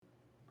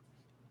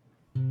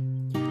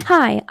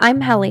Hi,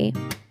 I'm Helly.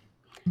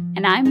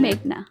 And I'm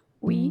Meghna.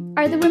 We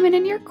are the women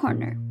in your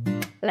corner.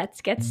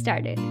 Let's get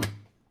started.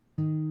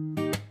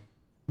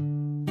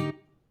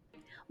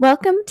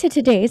 Welcome to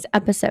today's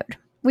episode.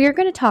 We are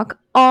going to talk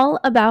all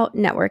about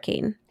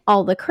networking,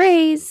 all the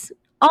craze,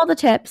 all the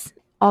tips,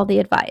 all the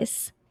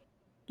advice.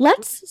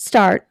 Let's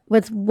start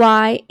with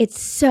why it's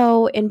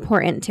so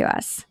important to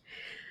us.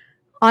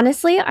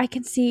 Honestly, I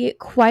can see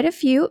quite a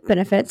few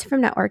benefits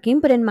from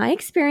networking, but in my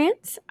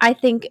experience, I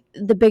think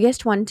the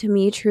biggest one to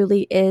me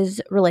truly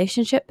is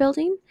relationship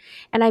building.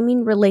 And I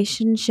mean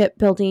relationship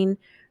building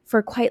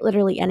for quite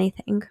literally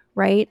anything,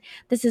 right?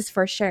 This is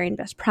for sharing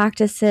best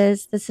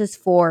practices. This is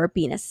for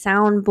being a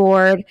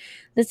soundboard.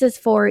 This is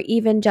for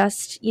even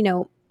just,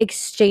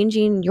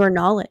 exchanging your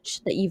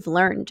knowledge that you've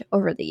learned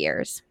over the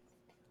years.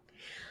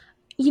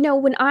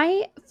 When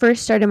I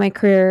first started my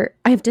career,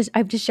 I've just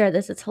shared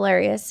this, it's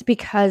hilarious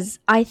because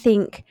I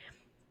think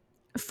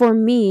for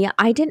me,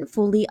 I didn't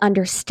fully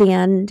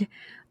understand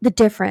the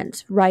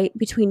difference, right,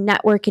 between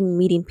network and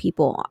meeting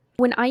people.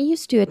 When I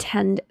used to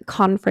attend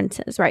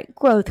conferences, right,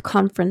 growth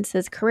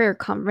conferences, career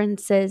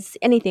conferences,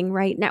 anything,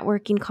 right,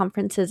 networking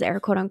conferences, air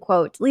quote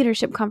unquote,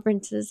 leadership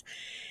conferences,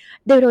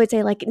 they would always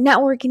say like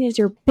networking is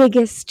your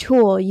biggest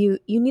tool. You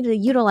need to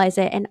utilize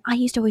it. And I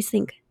used to always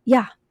think,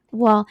 yeah,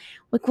 well,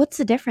 like what's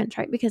the difference,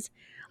 right? Because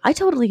I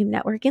totally am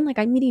networking. Like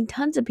I'm meeting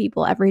tons of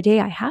people every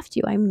day. I have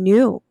to. I'm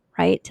new,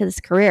 right, to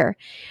this career.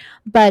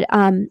 But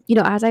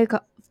as I've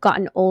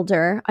gotten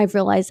older, I've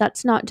realized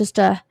that's not just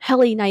a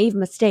helly naive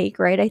mistake,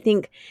 right? I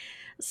think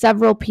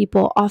several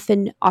people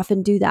often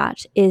do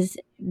that is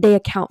they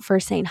account for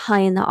saying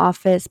hi in the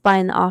office, bye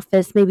in the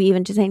office, maybe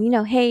even just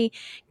saying, hey,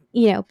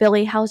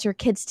 Billy, how's your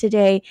kids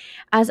today?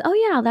 As, oh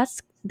yeah,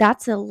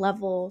 that's a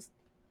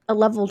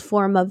leveled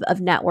form of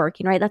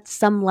networking, right? That's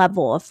some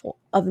level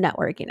of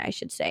networking, I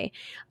should say.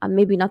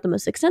 Maybe not the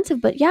most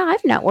extensive, but yeah,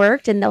 I've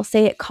networked, and they'll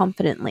say it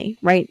confidently,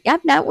 right? Yeah,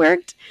 I've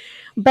networked,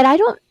 but I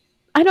don't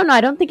know.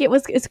 I don't think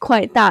it's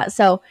quite that.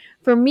 So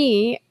for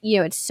me,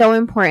 it's so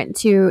important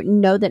to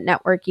know that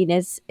networking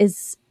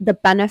is the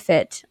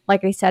benefit,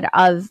 like I said,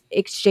 of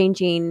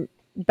exchanging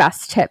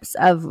best tips,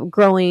 of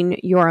growing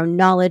your own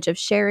knowledge, of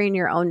sharing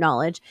your own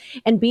knowledge,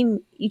 and being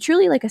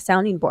truly like a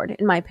sounding board,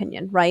 in my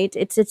opinion, right?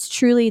 It's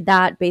truly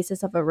that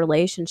basis of a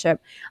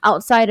relationship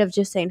outside of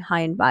just saying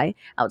hi and bye,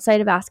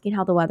 outside of asking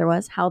how the weather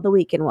was, how the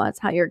weekend was,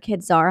 how your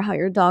kids are, how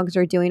your dogs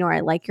are doing, or I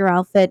like your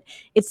outfit.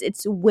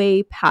 It's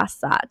way past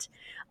that.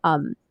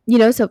 So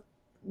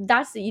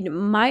that's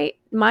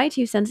my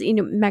 2 cents.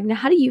 Magna,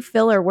 how do you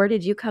feel, or where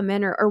did you come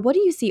in, or what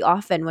do you see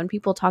often when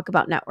people talk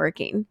about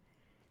networking?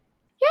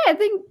 Yeah, I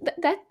think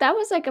that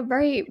was like a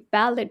very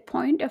valid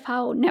point of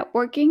how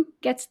networking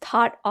gets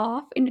thought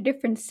of in a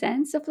different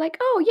sense of like,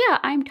 oh yeah,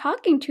 I'm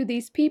talking to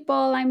these people,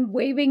 I'm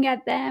waving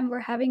at them,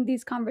 we're having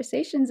these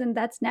conversations, and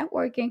that's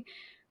networking.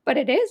 But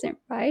it isn't,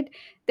 right?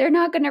 They're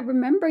not going to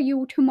remember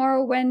you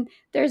tomorrow when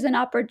there's an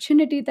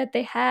opportunity that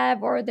they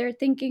have or they're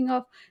thinking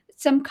of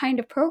some kind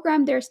of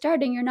program they're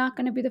starting. You're not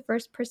going to be the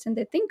first person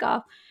they think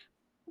of.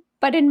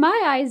 But in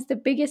my eyes, the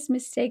biggest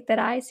mistake that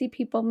I see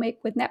people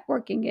make with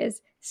networking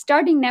is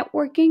starting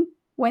networking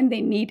when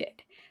they need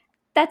it.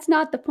 That's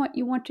not the point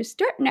you want to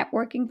start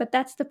networking, but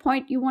that's the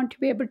point you want to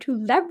be able to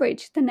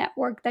leverage the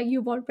network that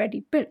you've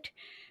already built.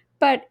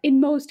 But in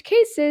most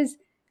cases,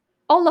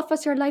 all of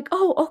us are like,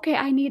 oh, okay,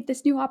 I need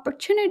this new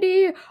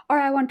opportunity, or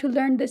I want to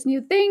learn this new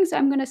thing, so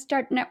I'm going to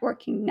start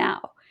networking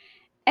now.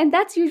 And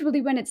that's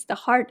usually when it's the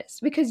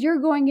hardest because you're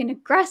going in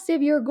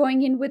aggressive, you're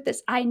going in with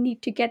this, I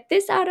need to get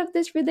this out of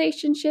this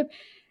relationship.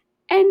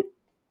 And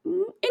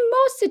in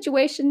most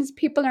situations,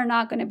 people are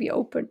not going to be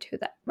open to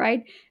that,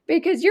 right?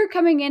 Because you're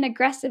coming in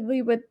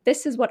aggressively with,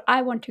 this is what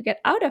I want to get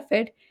out of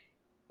it,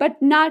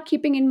 but not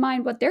keeping in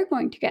mind what they're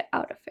going to get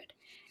out of it.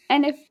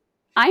 And if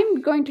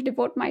I'm going to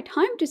devote my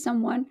time to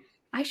someone,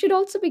 I should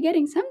also be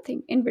getting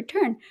something in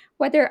return,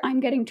 whether I'm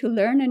getting to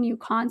learn a new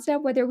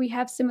concept, whether we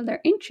have similar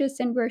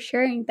interests and we're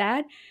sharing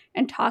that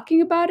and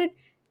talking about it.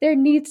 There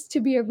needs to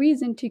be a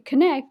reason to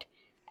connect.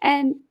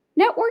 And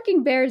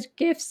networking bears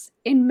gifts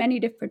in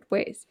many different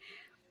ways.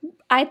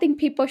 I think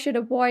people should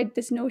avoid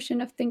this notion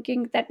of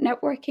thinking that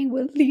networking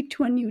will lead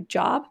to a new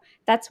job.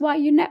 That's why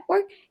you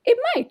network. It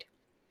might.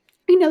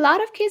 In a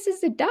lot of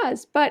cases it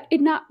does, but it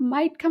not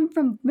might come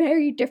from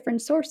very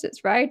different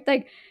sources, right?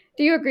 Like,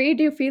 do you agree?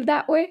 Do you feel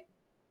that way?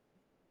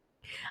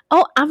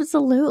 Oh,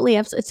 absolutely.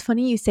 It's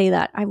funny you say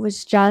that.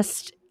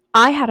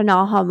 I had an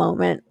aha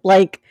moment.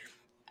 Like,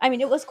 I mean,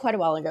 it was quite a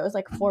while ago. It was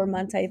like 4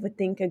 months, I would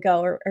think,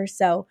 ago or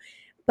so.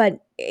 But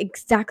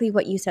exactly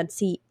what you said.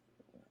 See,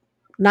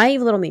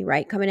 naive little me,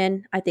 right? Coming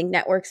in, I think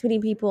networks,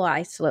 meeting people,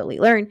 I slowly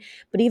learn.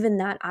 But even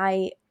that,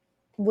 I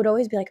would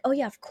always be like, oh,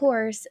 yeah, of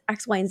course,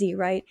 X, Y, and Z,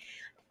 right?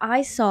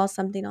 I saw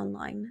something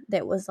online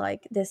that was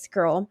like this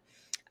girl.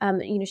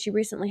 She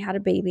recently had a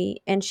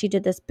baby, and she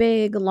did this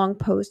big long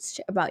post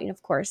about,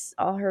 of course,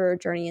 all her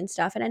journey and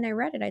stuff. And then I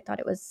read it. I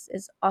thought it was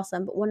is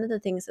awesome. But one of the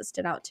things that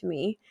stood out to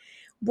me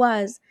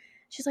was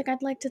she's like,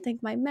 I'd like to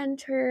thank my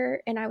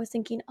mentor. And I was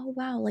thinking, oh,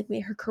 wow, like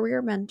her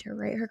career mentor,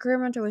 right? Her career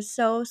mentor was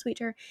so sweet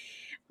to her.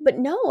 But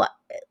no,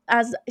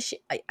 as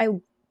I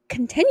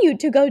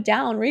continued to go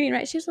down reading,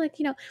 right? She was like,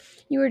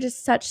 you were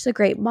just such a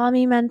great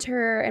mommy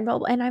mentor and blah,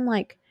 blah. And I'm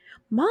like,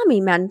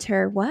 mommy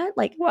mentor, what?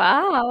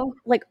 Wow.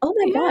 Like, oh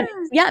my God.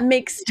 Yeah. Yeah, it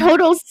makes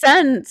total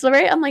sense,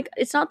 right? I'm like,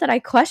 it's not that I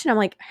question. I'm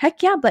like,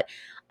 heck yeah, but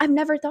I've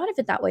never thought of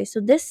it that way. So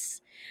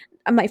this,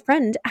 my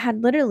friend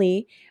had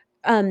literally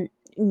um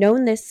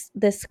known this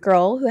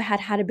girl who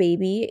had a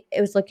baby. It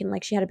was looking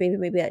like she had a baby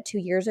maybe 2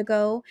 years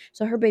ago.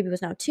 So her baby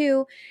was now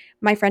 2.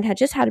 My friend had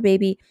just had a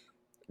baby.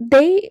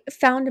 They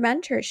found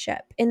mentorship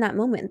in that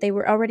moment. They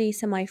were already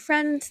semi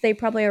friends. They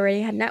probably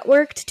already had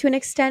networked to an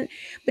extent,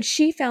 but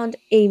she found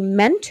a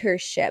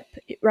mentorship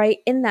right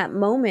in that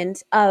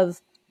moment of,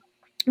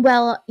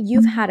 well,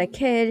 you've had a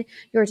kid,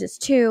 yours is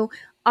 2.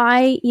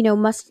 I,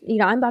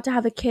 I'm about to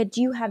have a kid.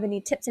 Do you have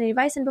any tips and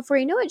advice? And before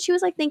you know it, she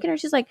was like thinking her,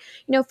 she's like,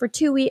 for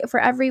 2 week, for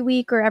every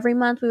week or every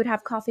month, we would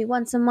have coffee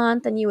once a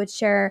month, and you would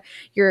share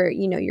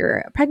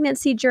your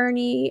pregnancy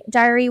journey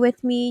diary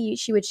with me.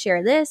 She would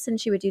share this and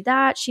she would do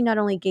that. She not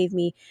only gave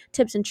me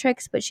tips and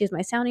tricks, but she was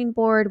my sounding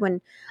board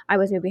when I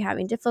was maybe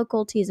having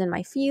difficulties in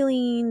my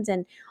feelings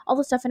and all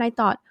the stuff. And I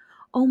thought,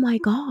 oh my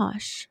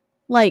gosh,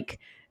 like,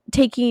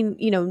 taking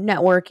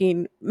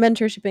networking,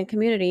 mentorship, and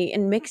community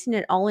and mixing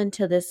it all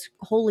into this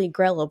holy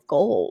grail of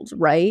gold,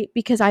 right?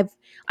 Because I've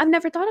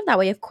never thought of that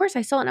way. Of course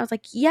I saw it and I was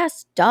like,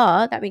 yes,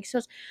 duh, that makes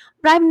sense.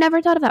 But I've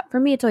never thought of that. For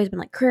me, it's always been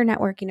like career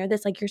networking or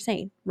this, like you're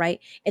saying, right?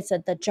 It's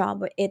the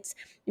job, it's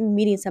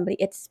meeting somebody,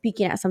 it's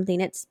speaking at something,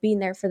 it's being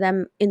there for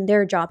them in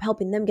their job,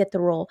 helping them get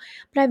the role.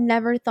 But I've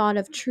never thought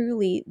of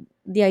truly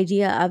the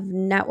idea of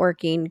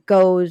networking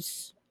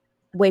goes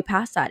way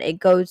past that. It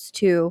goes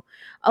to,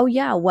 oh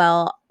yeah,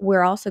 well,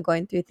 we're also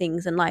going through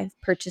things in life,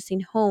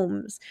 purchasing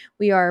homes,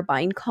 we are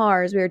buying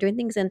cars, we are doing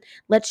things, and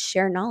let's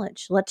share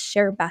knowledge, let's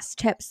share best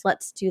tips,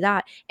 let's do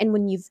that. And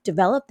when you've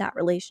developed that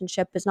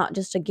relationship, it's not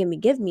just a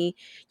give me,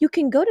 you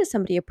can go to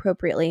somebody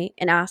appropriately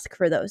and ask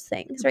for those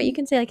things, right? You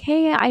can say like,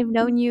 hey, I've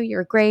known you,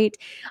 you're great,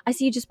 I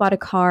see you just bought a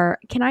car,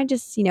 can I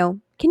just,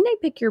 can I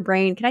pick your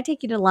brain, can I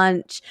take you to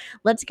lunch,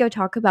 let's go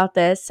talk about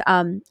this.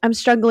 I'm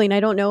struggling,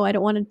 I don't know, I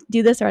don't want to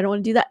do this or I don't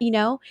want to do that,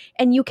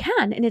 and you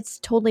can, and it's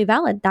totally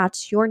valid.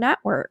 That's your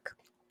network.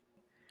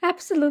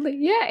 Absolutely.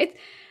 Yeah.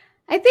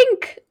 I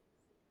think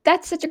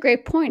that's such a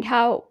great point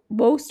how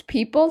most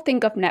people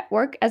think of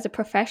network as a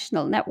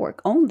professional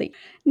network only.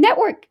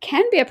 Network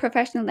can be a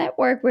professional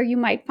network where you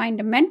might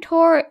find a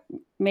mentor,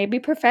 maybe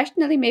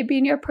professionally, maybe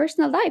in your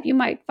personal life. You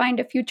might find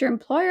a future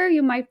employer,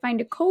 you might find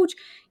a coach.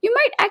 You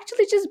might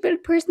actually just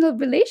build personal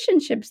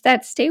relationships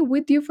that stay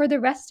with you for the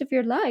rest of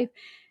your life.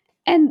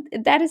 And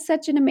that is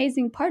such an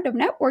amazing part of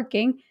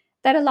networking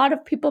that a lot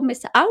of people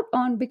miss out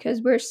on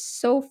because we're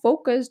so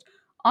focused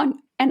on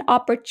an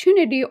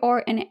opportunity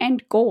or an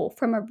end goal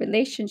from a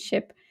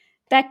relationship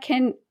that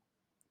can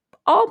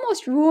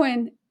almost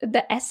ruin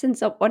the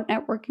essence of what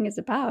networking is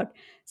about.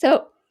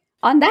 So,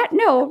 on that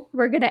note,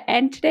 we're going to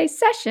end today's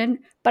session.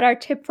 But our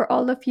tip for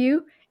all of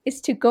you is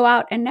to go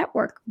out and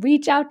network.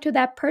 Reach out to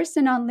that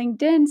person on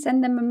LinkedIn,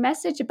 send them a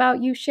message about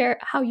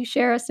how you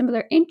share a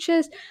similar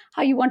interest,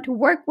 how you want to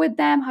work with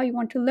them, how you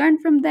want to learn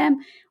from them,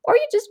 or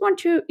you just want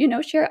to,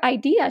 share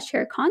ideas,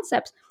 share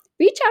concepts.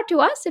 Reach out to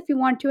us if you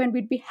want to, and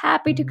we'd be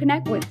happy to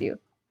connect with you.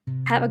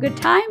 Have a good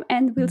time,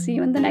 and we'll see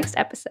you in the next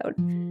episode.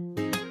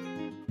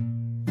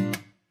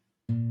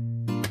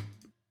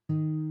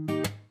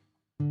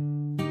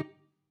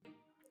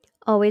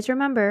 Always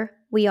remember,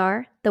 we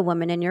are the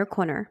woman in your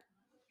corner.